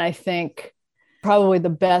 And I think probably the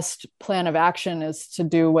best plan of action is to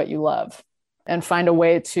do what you love and find a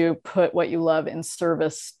way to put what you love in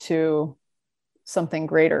service to something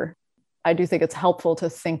greater. I do think it's helpful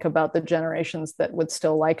to think about the generations that would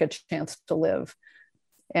still like a chance to live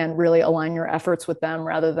and really align your efforts with them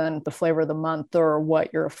rather than the flavor of the month or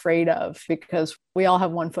what you're afraid of, because we all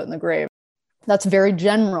have one foot in the grave. That's very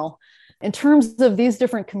general. In terms of these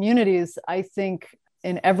different communities, I think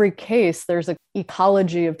in every case, there's an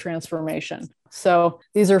ecology of transformation. So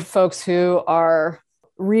these are folks who are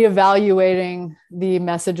reevaluating the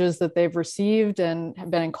messages that they've received and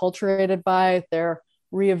have been enculturated by. They're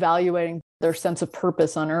reevaluating their sense of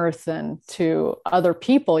purpose on Earth and to other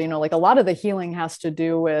people. Like a lot of the healing has to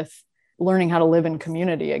do with learning how to live in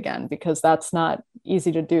community again, because that's not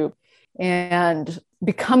easy to do. And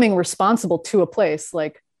becoming responsible to a place,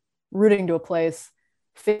 like rooting to a place,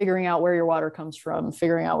 figuring out where your water comes from,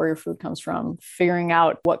 figuring out where your food comes from, figuring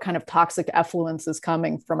out what kind of toxic effluence is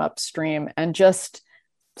coming from upstream, and just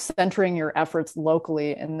centering your efforts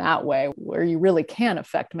locally in that way, where you really can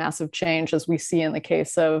affect massive change, as we see in the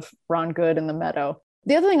case of Ron Good in the Meadow.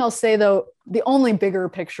 The other thing I'll say, though, the only bigger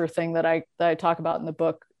picture thing that I talk about in the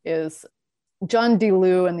book is John D.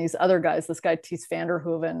 Liu and these other guys, this guy Ties van der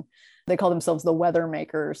Hoeven, they call themselves the weather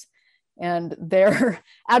makers. And they're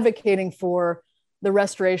advocating for the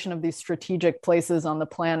restoration of these strategic places on the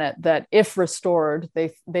planet that, if restored,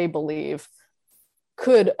 they believe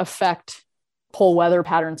could affect pole weather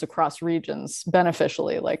patterns across regions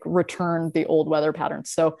beneficially, like return the old weather patterns.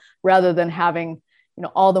 So rather than having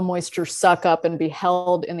all the moisture suck up and be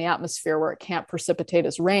held in the atmosphere where it can't precipitate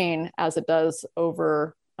as rain as it does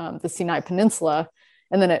over the Sinai Peninsula,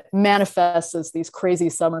 and then it manifests as these crazy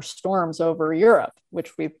summer storms over Europe,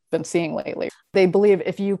 which we've been seeing lately. They believe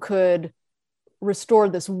if you could restore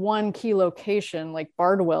this one key location like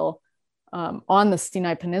Bardwell on the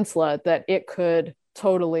Sinai Peninsula, that it could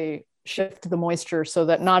totally shift the moisture so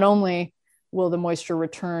that not only will the moisture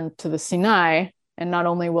return to the Sinai, and not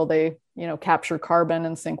only will they capture carbon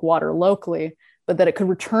and sink water locally, but that it could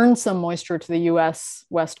return some moisture to the US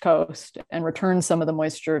West Coast and return some of the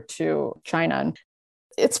moisture to China. And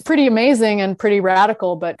it's pretty amazing and pretty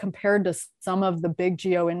radical, but compared to some of the big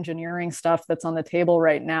geoengineering stuff that's on the table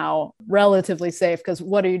right now, relatively safe, because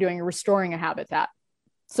what are you doing? You're restoring a habitat.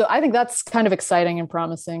 So I think that's kind of exciting and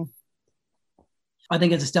promising. I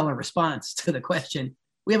think it's a stellar response to the question.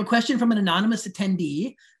 We have a question from an anonymous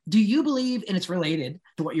attendee. Do you believe, and it's related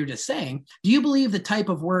to what you're just saying, do you believe the type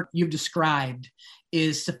of work you've described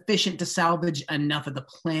is sufficient to salvage enough of the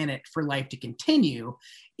planet for life to continue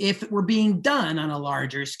if it were being done on a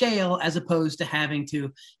larger scale, as opposed to having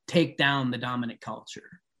to take down the dominant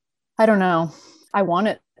culture? I don't know. I want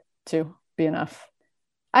it to be enough.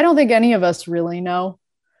 I don't think any of us really know.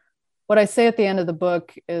 What I say at the end of the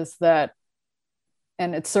book is that,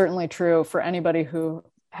 and it's certainly true for anybody who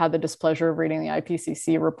had the displeasure of reading the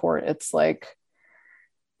IPCC report, it's like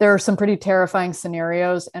there are some pretty terrifying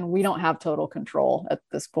scenarios, and we don't have total control at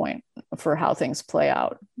this point for how things play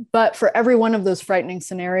out. But for every one of those frightening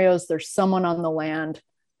scenarios, there's someone on the land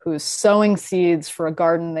who's sowing seeds for a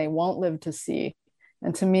garden they won't live to see.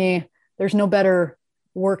 And to me, there's no better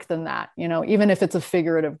work than that. Even if it's a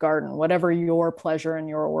figurative garden, whatever your pleasure in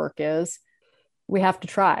your work is, we have to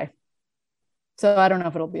try. So I don't know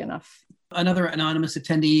if it'll be enough. Another anonymous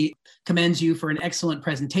attendee commends you for an excellent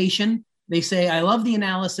presentation. They say, I love the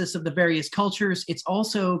analysis of the various cultures. It's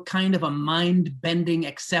also kind of a mind-bending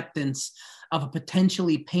acceptance of a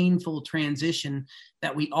potentially painful transition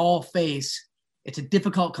that we all face. It's a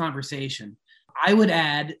difficult conversation. I would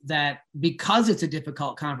add that because it's a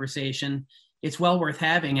difficult conversation, it's well worth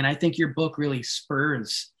having. And I think your book really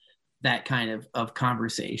spurs that kind of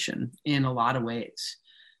conversation in a lot of ways.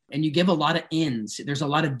 And you give a lot of ins. There's a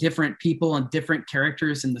lot of different people and different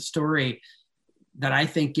characters in the story that I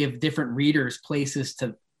think give different readers places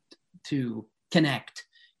to connect,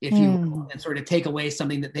 if you will, and sort of take away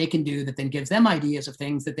something that they can do that then gives them ideas of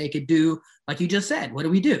things that they could do. Like you just said, what do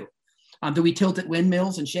we do? Do we tilt at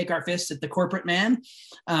windmills and shake our fists at the corporate man?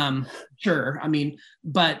 Sure.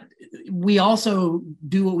 But we also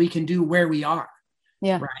do what we can do where we are.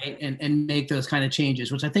 Yeah. Right. And make those kind of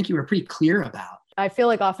changes, which I think you were pretty clear about. I feel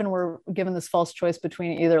like often we're given this false choice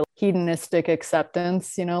between either hedonistic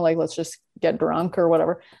acceptance, like let's just get drunk or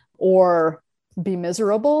whatever, or be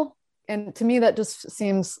miserable. And to me, that just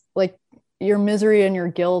seems like your misery and your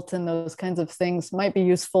guilt and those kinds of things might be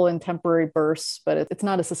useful in temporary bursts, but it's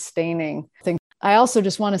not a sustaining thing. I also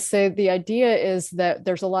just want to say the idea is that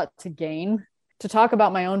there's a lot to gain. To talk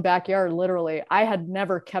about my own backyard, literally, I had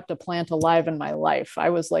never kept a plant alive in my life. I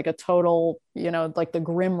was like a total, like the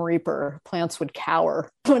Grim Reaper. Plants would cower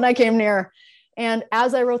when I came near. And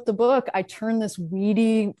as I wrote the book, I turned this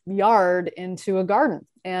weedy yard into a garden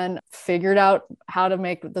and figured out how to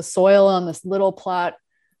make the soil on this little plot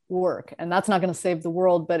work. And that's not going to save the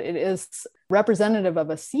world, but it is representative of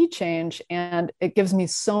a sea change. And it gives me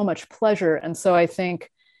so much pleasure. And so I think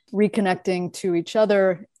reconnecting to each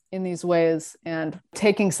other in these ways and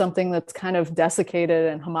taking something that's kind of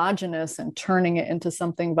desiccated and homogenous and turning it into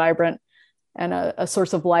something vibrant and a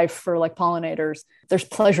source of life for like pollinators, there's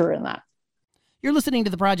pleasure in that. You're listening to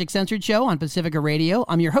the Project Censored Show on Pacifica Radio.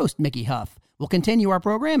 I'm your host, Mickey Huff. We'll continue our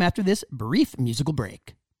program after this brief musical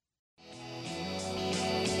break.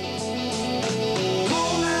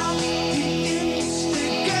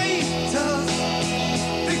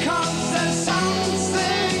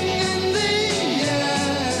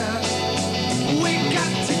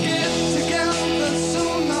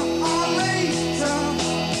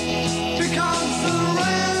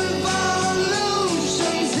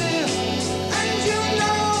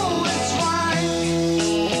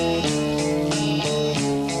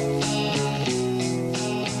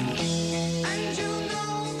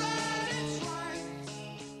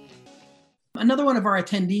 Another one of our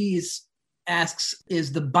attendees asks,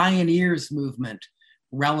 is the Bioneers movement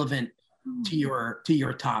relevant to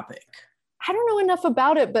your topic? I don't know enough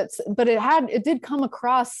about it, but it did come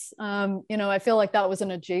across, I feel like that was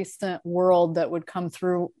an adjacent world that would come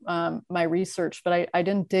through my research, but I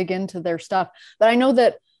didn't dig into their stuff. But I know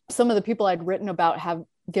that some of the people I'd written about have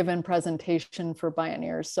given presentation for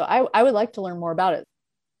Bioneers. So I would like to learn more about it.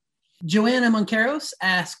 Joanna Moncaros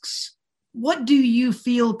asks, what do you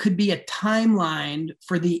feel could be a timeline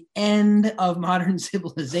for the end of modern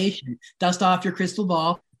civilization? Dust off your crystal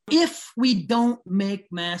ball. If we don't make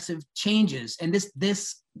massive changes, and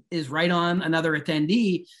this is right on another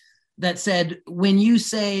attendee that said, when you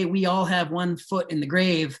say we all have one foot in the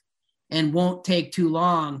grave and won't take too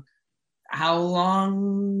long, how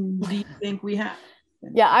long do you think we have?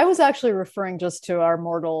 Yeah, I was actually referring just to our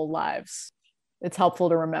mortal lives. It's helpful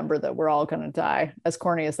to remember that we're all going to die, as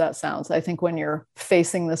corny as that sounds. I think when you're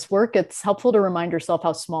facing this work, it's helpful to remind yourself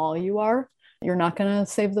how small you are. You're not going to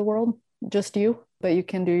save the world, just you, but you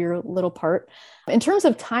can do your little part. In terms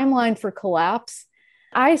of timeline for collapse,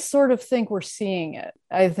 I sort of think we're seeing it.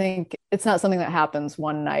 I think it's not something that happens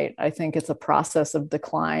one night. I think it's a process of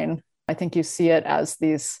decline. I think you see it as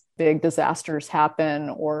these big disasters happen,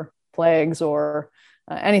 or plagues, or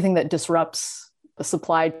anything that disrupts the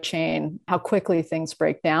supply chain, how quickly things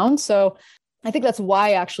break down. So I think that's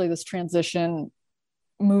why actually this transition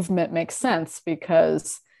movement makes sense,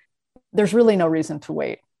 because there's really no reason to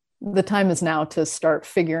wait. The time is now to start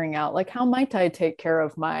figuring out, like, how might I take care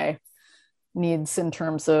of my needs in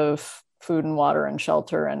terms of food and water and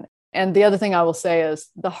shelter. And the other thing I will say is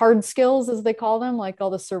the hard skills, as they call them, like all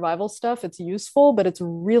the survival stuff, it's useful, but it's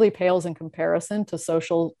really pales in comparison to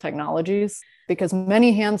social technologies, because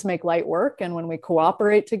many hands make light work. And when we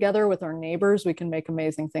cooperate together with our neighbors, we can make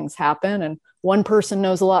amazing things happen. And one person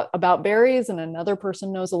knows a lot about berries and another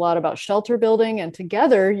person knows a lot about shelter building, and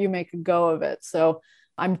together you make a go of it. So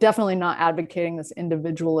I'm definitely not advocating this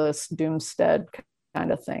individualist doomsday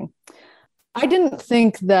kind of thing. I didn't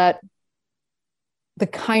think that the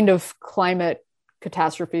kind of climate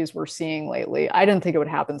catastrophes we're seeing lately, I didn't think it would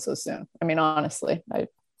happen so soon. I mean, honestly,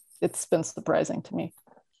 it's been surprising to me.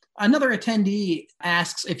 Another attendee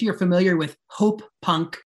asks if you're familiar with hope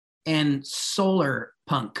punk and solar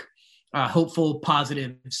punk, hopeful,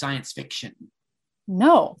 positive science fiction.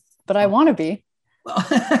 No, but I want to be.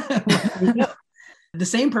 The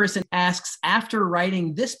same person asks, after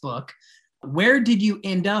writing this book, where did you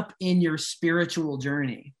end up in your spiritual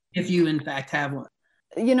journey, if you in fact have one?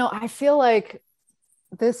 I feel like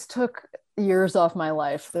this took years off my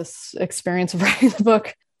life, this experience of writing the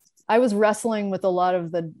book. I was wrestling with a lot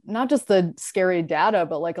of not just the scary data,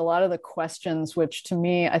 but like a lot of the questions, which to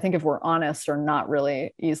me, I think if we're honest, are not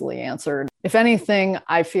really easily answered. If anything,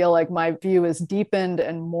 I feel like my view is deepened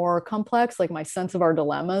and more complex, like my sense of our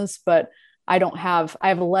dilemmas, but I have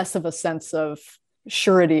less of a sense of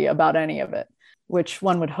surety about any of it, which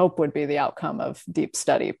one would hope would be the outcome of deep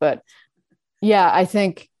study. But yeah, I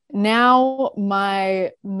think now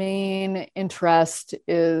my main interest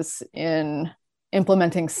is in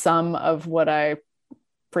implementing some of what I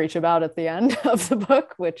preach about at the end of the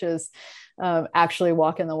book, which is actually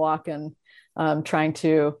walking the walk and trying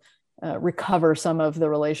to recover some of the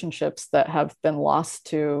relationships that have been lost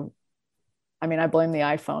to, I blame the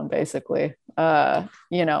iPhone basically, and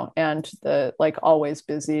the like always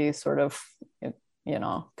busy sort of,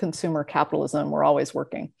 consumer capitalism. We're always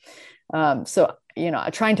working. So,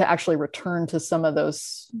 trying to actually return to some of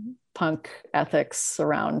those punk ethics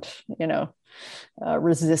around,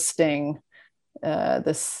 resisting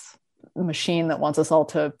this machine that wants us all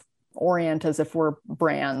to orient as if we're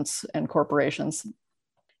brands and corporations,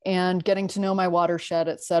 and getting to know my watershed,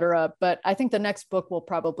 et cetera. But I think the next book will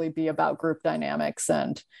probably be about group dynamics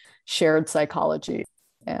and shared psychology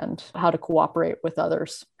and how to cooperate with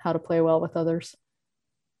others, how to play well with others.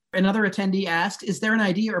 Another attendee asked, is there an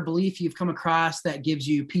idea or belief you've come across that gives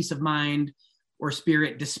you peace of mind or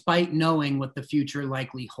spirit despite knowing what the future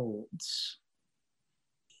likely holds?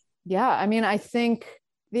 Yeah, I think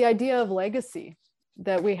the idea of legacy,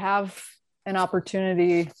 that we have an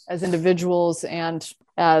opportunity as individuals and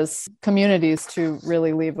as communities to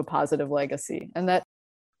really leave a positive legacy, and that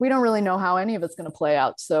we don't really know how any of it's going to play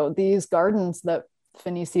out. So these gardens that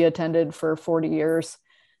Phoenicia tended for 40 years,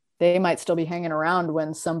 they might still be hanging around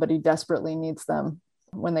when somebody desperately needs them,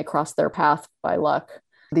 when they cross their path by luck.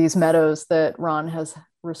 These meadows that Ron has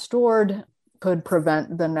restored could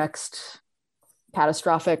prevent the next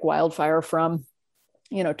catastrophic wildfire from,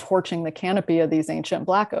 torching the canopy of these ancient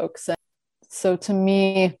black oaks. And so to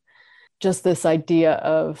me, just this idea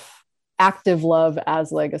of active love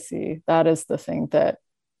as legacy, that is the thing that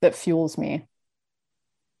fuels me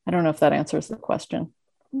I don't know if that answers the question.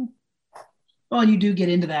 Well, you do get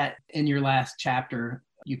into that in your last chapter.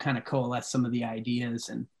 You kind of coalesce some of the ideas,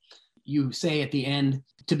 and you say at the end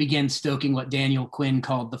to begin stoking what Daniel Quinn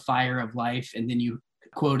called the fire of life. And then you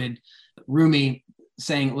quoted Rumi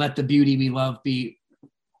saying, "Let the beauty we love be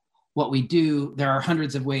what we do. There are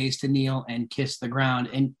hundreds of ways to kneel and kiss the ground."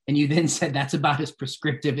 And you then said that's about as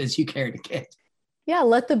prescriptive as you care to get. Yeah,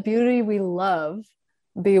 let the beauty we love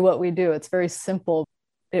be what we do. It's very simple.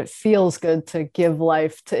 It feels good to give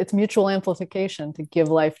life to, it's mutual amplification to give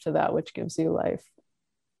life to that which gives you life.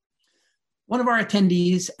 One of our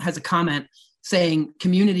attendees has a comment saying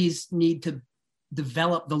communities need to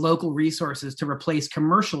develop the local resources to replace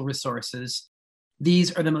commercial resources.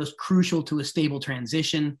 These are the most crucial to a stable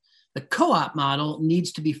transition. The co-op model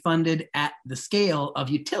needs to be funded at the scale of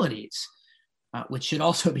utilities, which should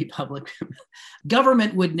also be public.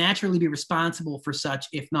 Government would naturally be responsible for such,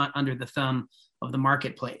 if not under the thumb of the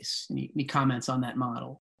marketplace. Any comments on that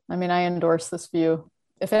model? I mean, I endorse this view.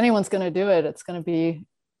 If anyone's going to do it, it's going to be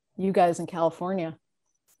you guys in California,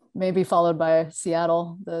 maybe followed by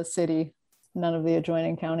Seattle, the city, none of the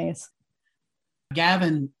adjoining counties.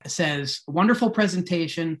 Gavin says, wonderful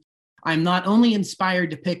presentation. I'm not only inspired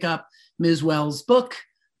to pick up Ms. Wells' book,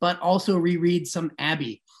 but also reread some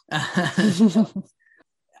Abby. Yeah,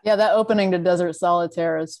 that opening to Desert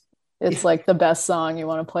Solitaire it's like the best song you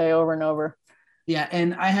want to play over and over. Yeah,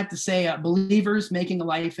 and I have to say, Believers, Making a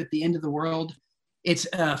Life at the End of the World, it's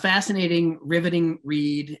a fascinating, riveting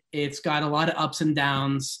read. It's got a lot of ups and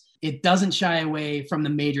downs. It doesn't shy away from the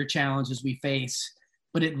major challenges we face,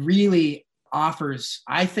 but it really offers,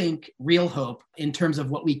 I think, real hope in terms of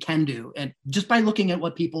what we can do, and just by looking at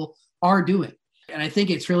what people are doing. And I think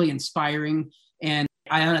it's really inspiring. And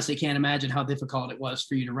I honestly can't imagine how difficult it was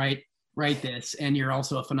for you to write this. And you're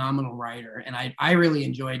also a phenomenal writer. And I really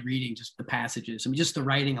enjoyed reading just the passages. I mean, just the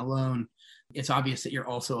writing alone, it's obvious that you're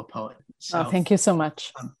also a poet. So, thank you so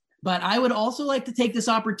much. But I would also like to take this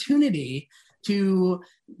opportunity to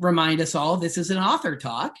remind us all, this is an author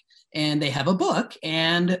talk, and they have a book,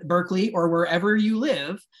 and Berkeley or wherever you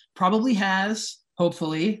live probably has,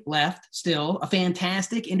 hopefully, left still a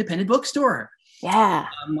fantastic independent bookstore. Yeah.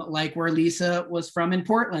 Like where Lisa was from in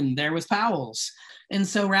Portland, there was Powell's. And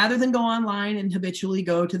so rather than go online and habitually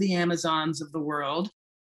go to the Amazons of the world,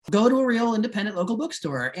 go to a real independent local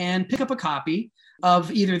bookstore and pick up a copy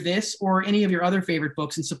of either this or any of your other favorite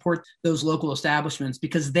books and support those local establishments,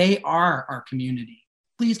 because they are our community.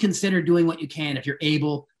 Please consider doing what you can if you're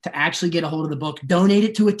able to actually get a hold of the book. Donate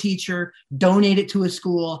it to a teacher, donate it to a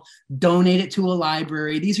school, donate it to a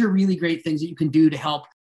library. These are really great things that you can do to help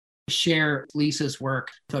share Lisa's work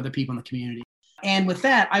to other people in the community. And with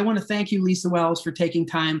that, I want to thank you, Lisa Wells, for taking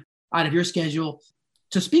time out of your schedule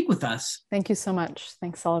to speak with us. Thank you so much.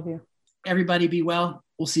 Thanks, all of you. Everybody be well.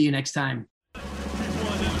 We'll see you next time.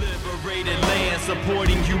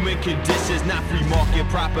 Supporting human conditions, not free market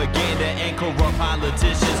propaganda and corrupt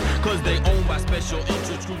politicians, because they own by special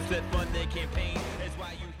interest groups that fund their campaign. That's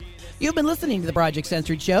why you hear this. You've been listening to the Project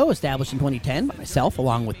Censored Show, established in 2010 by myself,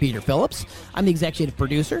 along with Peter Phillips. I'm the executive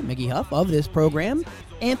producer, Mickey Huff, of this program.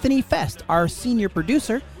 Anthony Fest, our senior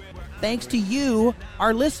producer. Thanks to you,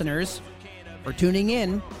 our listeners, for tuning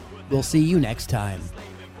in. We'll see you next time.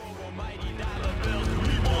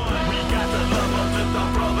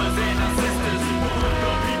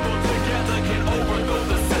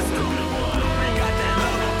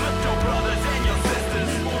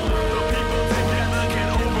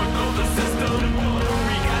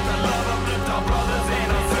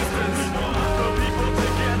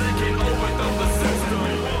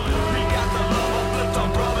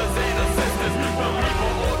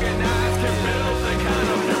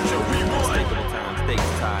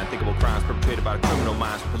 Crimes perpetrated by the criminal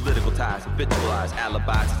minds, political ties, habitualized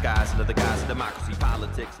alibis, disguised another guise of democracy,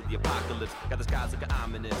 politics, and the apocalypse. Got the skies looking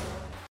ominous.